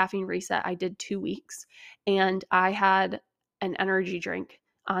did a caffeine reset, I did 2 weeks, and I had an energy drink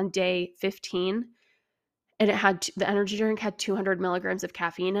on day 15, and the energy drink had 200 milligrams of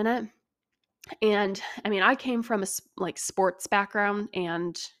caffeine in it. And I mean, I came from a like sports background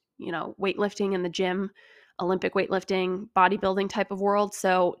and, weightlifting in the gym, Olympic weightlifting, bodybuilding type of world.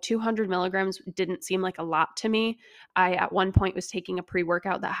 So 200 milligrams didn't seem like a lot to me. I, at one point, was taking a pre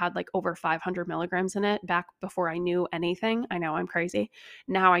workout that had like over 500 milligrams in it back before I knew anything. I know I'm crazy.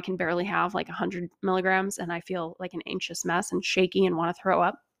 Now I can barely have like 100 milligrams and I feel like an anxious mess and shaky and want to throw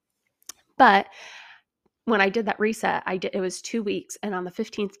up. But when I did that reset, it was 2 weeks, and on the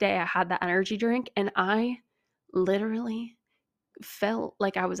 15th day I had that energy drink, and I literally felt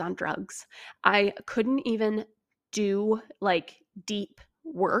like I was on drugs. I couldn't even do like deep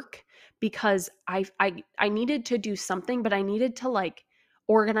work because I needed to do something, but I needed to like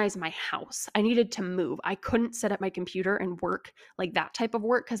organize my house. I needed to move. I couldn't sit at my computer and work like that type of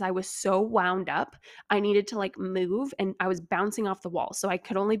work because I was so wound up. I needed to like move, and I was bouncing off the wall. So I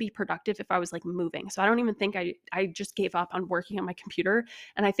could only be productive if I was like moving. So I don't even think I just gave up on working on my computer,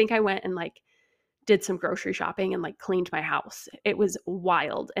 and I think I went and like did some grocery shopping and like cleaned my house. It was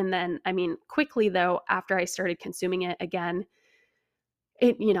wild. And then, I mean, quickly though, after I started consuming it again,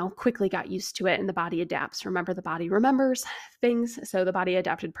 it, quickly got used to it, and the body adapts. Remember, the body remembers things. So the body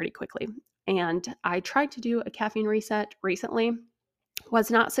adapted pretty quickly. And I tried to do a caffeine reset recently, was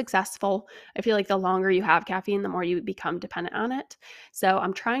not successful. I feel like the longer you have caffeine, the more you become dependent on it. So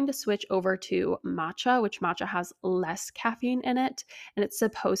I'm trying to switch over to matcha, which matcha has less caffeine in it. And it's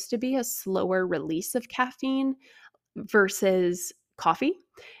supposed to be a slower release of caffeine versus coffee.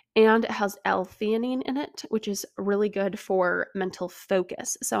 And it has L-theanine in it, which is really good for mental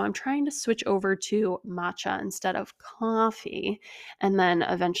focus. So I'm trying to switch over to matcha instead of coffee. And then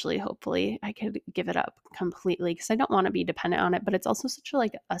eventually, hopefully, I could give it up completely because I don't want to be dependent on it. But it's also such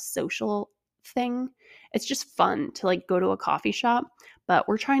a social thing. It's just fun to like go to a coffee shop, but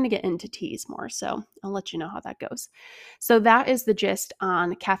we're trying to get into teas more. So I'll let you know how that goes. So that is the gist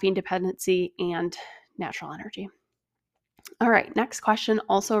on caffeine dependency and natural energy. All right, next question,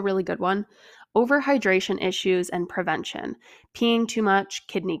 also a really good one. Overhydration issues and prevention. Peeing too much,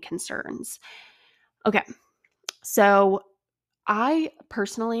 kidney concerns. Okay, so I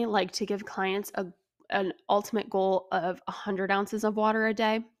personally like to give clients an ultimate goal of 100 ounces of water a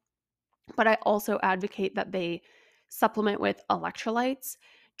day, but I also advocate that they supplement with electrolytes.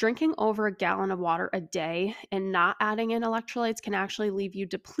 Drinking over a gallon of water a day and not adding in electrolytes can actually leave you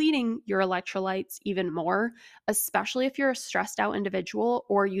depleting your electrolytes even more, especially if you're a stressed out individual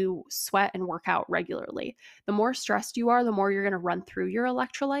or you sweat and work out regularly. The more stressed you are, the more you're going to run through your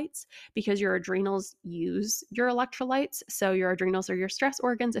electrolytes because your adrenals use your electrolytes. So your adrenals are your stress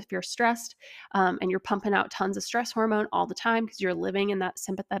organs. If you're stressed and you're pumping out tons of stress hormone all the time because you're living in that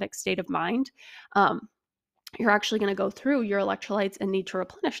sympathetic state of mind, you're actually going to go through your electrolytes and need to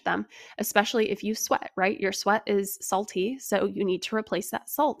replenish them, especially if you sweat, right? Your sweat is salty, so you need to replace that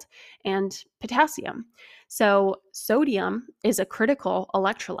salt and potassium. So sodium is a critical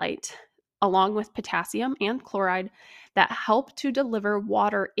electrolyte along with potassium and chloride that help to deliver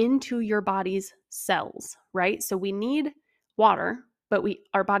water into your body's cells, right? So we need water, but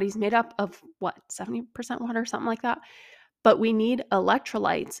our body's made up of what, 70% water, something like that. But we need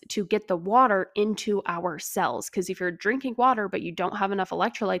electrolytes to get the water into our cells. Because if you're drinking water, but you don't have enough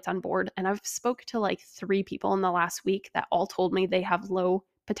electrolytes on board, and I've spoke to like 3 people in the last week that all told me they have low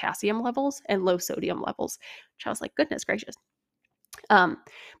potassium levels and low sodium levels, which I was like, goodness gracious.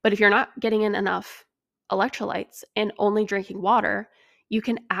 But if you're not getting in enough electrolytes and only drinking water, you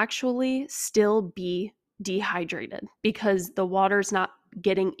can actually still be dehydrated because the water's not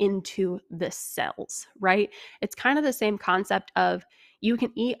getting into the cells, right? It's kind of the same concept of you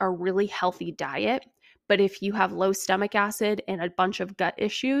can eat a really healthy diet, but if you have low stomach acid and a bunch of gut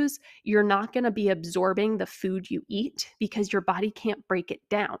issues, you're not going to be absorbing the food you eat because your body can't break it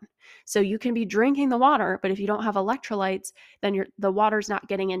down. So you can be drinking the water, but if you don't have electrolytes, then the water's not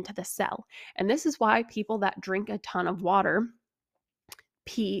getting into the cell. And this is why people that drink a ton of water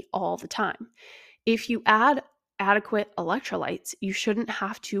pee all the time. If you add adequate electrolytes, you shouldn't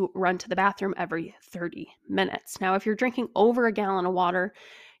have to run to the bathroom every 30 minutes. Now, if you're drinking over a gallon of water,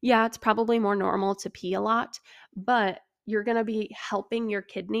 yeah, it's probably more normal to pee a lot, but you're going to be helping your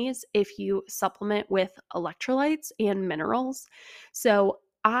kidneys if you supplement with electrolytes and minerals. So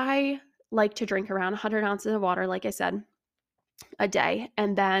I like to drink around 100 ounces of water, like I said, a day.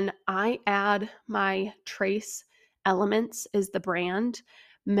 And then I add my Trace Elements is the brand,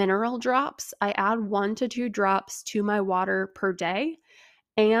 mineral drops. I add 1 to 2 drops to my water per day.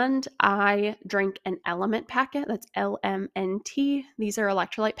 And I drink an Element packet. That's LMNT. These are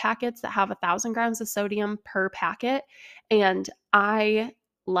electrolyte packets that have 1,000 grams of sodium per packet. And I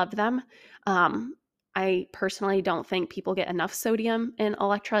love them. I personally don't think people get enough sodium and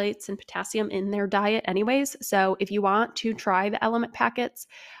electrolytes and potassium in their diet, anyways. So if you want to try the Element packets,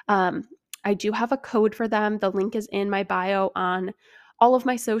 I do have a code for them. The link is in my bio on all of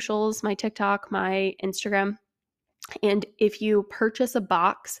my socials, my TikTok, my Instagram. And if you purchase a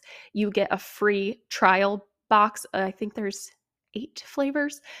box, you get a free trial box. I think there's 8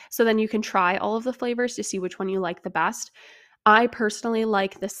 flavors. So then you can try all of the flavors to see which one you like the best. I personally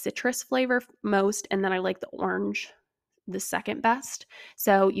like the citrus flavor most, and then I like the orange the second best.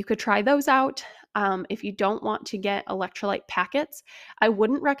 So you could try those out. If you don't want to get electrolyte packets, I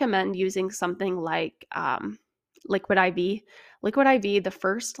wouldn't recommend using something like Liquid IV. Liquid IV, the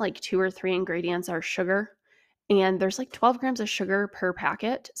first like 2 or 3 ingredients are sugar, and there's like 12 grams of sugar per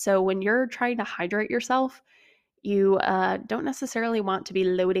packet. So when you're trying to hydrate yourself, you don't necessarily want to be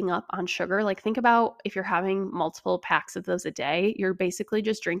loading up on sugar. Like, think about if you're having multiple packs of those a day, you're basically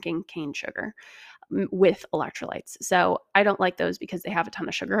just drinking cane sugar with electrolytes. So I don't like those because they have a ton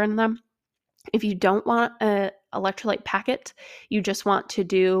of sugar in them. If you don't want a electrolyte packet, you just want to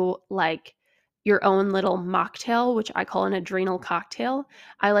do like your own little mocktail, which I call an adrenal cocktail.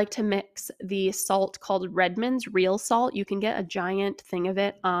 I like to mix the salt called Redmond's Real Salt. You can get a giant thing of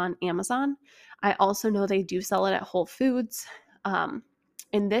it on Amazon. I also know they do sell it at Whole Foods. And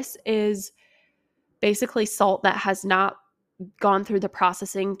this is basically salt that has not gone through the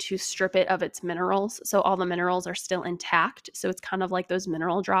processing to strip it of its minerals. So all the minerals are still intact. So it's kind of like those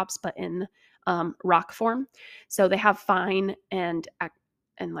mineral drops, but in rock form. So they have fine and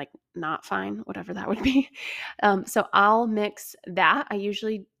like not fine, whatever that would be. So I'll mix that. I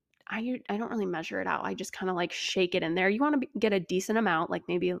don't really measure it out. I just kind of like shake it in there. You want to get a decent amount, like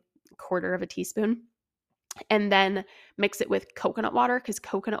maybe a quarter of a teaspoon, and then mix it with coconut water, because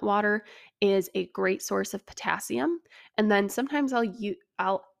coconut water is a great source of potassium. And then sometimes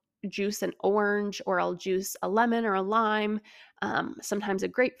I'll juice an orange, or I'll juice a lemon or a lime, sometimes a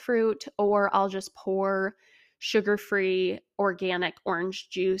grapefruit, or I'll just pour sugar-free organic orange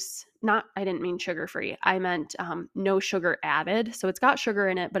juice. I didn't mean sugar-free. I meant no sugar added. So it's got sugar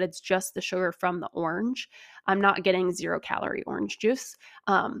in it, but it's just the sugar from the orange. I'm not getting 0-calorie orange juice,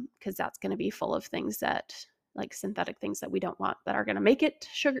 because that's going to be full of things that, like synthetic things that we don't want, that are going to make it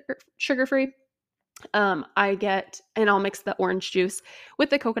sugar-free. I'll mix the orange juice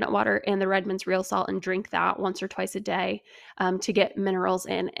with the coconut water and the Redmond's Real Salt and drink that once or twice a day, to get minerals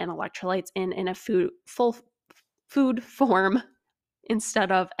in and electrolytes in a full food form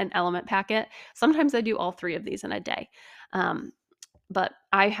instead of an Element packet. Sometimes I do all 3 of these in a day. But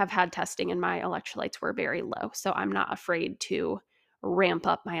I have had testing and my electrolytes were very low, so I'm not afraid to ramp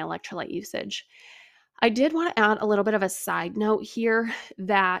up my electrolyte usage. I did want to add a little bit of a side note here,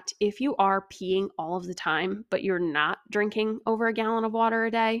 that if you are peeing all of the time, but you're not drinking over a gallon of water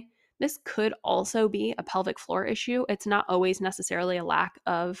a day, this could also be a pelvic floor issue. It's not always necessarily a lack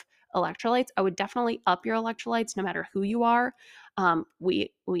of electrolytes. I would definitely up your electrolytes no matter who you are.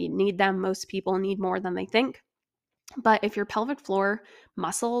 We need them. Most people need more than they think. But if your pelvic floor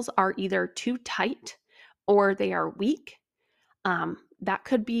muscles are either too tight or they are weak, that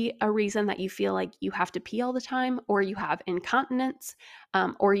could be a reason that you feel like you have to pee all the time, or you have incontinence,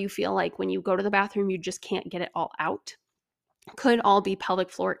 or you feel like when you go to the bathroom, you just can't get it all out. Could all be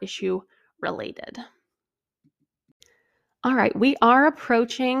pelvic floor issue related. All right, we are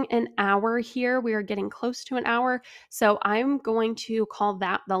approaching an hour here. We are getting close to an hour. So I'm going to call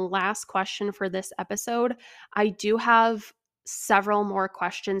that the last question for this episode. I do have several more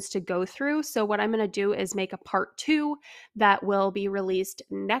questions to go through. So what I'm going to do is make a part 2 that will be released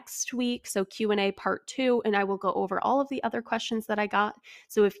next week. So Q&A part 2, and I will go over all of the other questions that I got.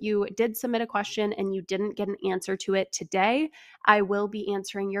 So if you did submit a question and you didn't get an answer to it today, I will be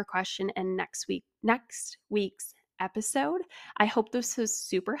answering your question in next week's episode. I hope this was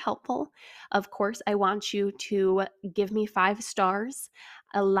super helpful. Of course, I want you to give me 5 stars.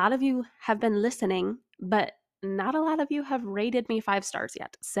 A lot of you have been listening, but not a lot of you have rated me 5 stars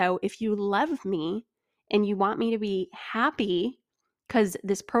yet. So if you love me and you want me to be happy because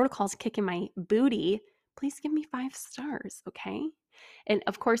this protocol is kicking my booty, please give me 5 stars, okay? And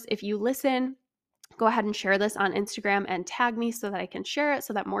of course, if you listen, go ahead and share this on Instagram and tag me so that I can share it,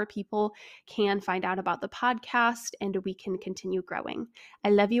 so that more people can find out about the podcast and we can continue growing.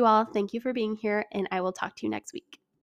 I love you all. Thank you for being here, and I will talk to you next week.